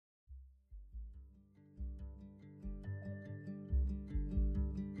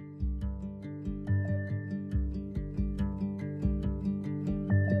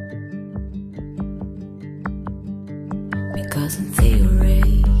Because in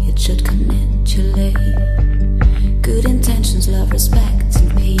theory it should capitulate. Good intentions, love, respect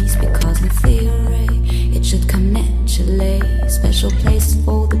and peace. Because in theory it should come naturally. Special places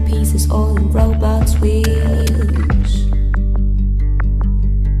for the pieces, all in robots' wheels.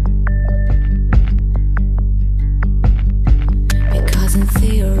 Because in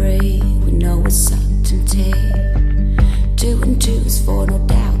theory we know it's certainty. 2 and 2 is 4, no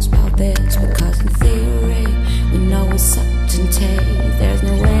doubts about this. Because in theory we know it's certainty. There's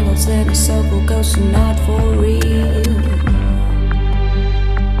no angles in a circle, ghosts are not for real.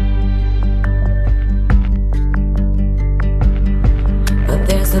 But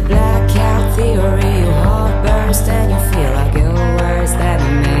there's the blackout theory. Your heart bursts and you feel like you're worse than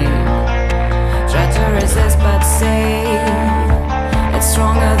me. Try to resist but say it's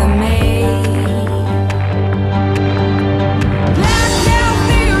stronger than me.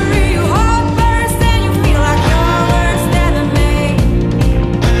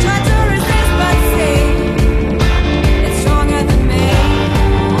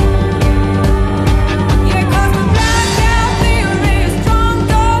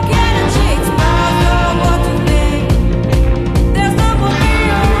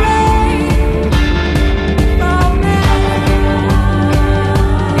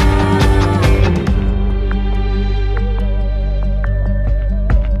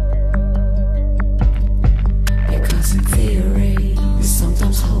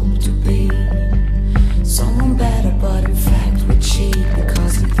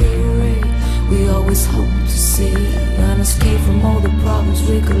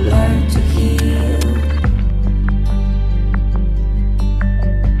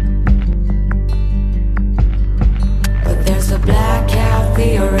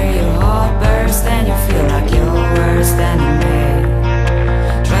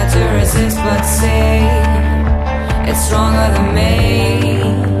 But say it's stronger than me.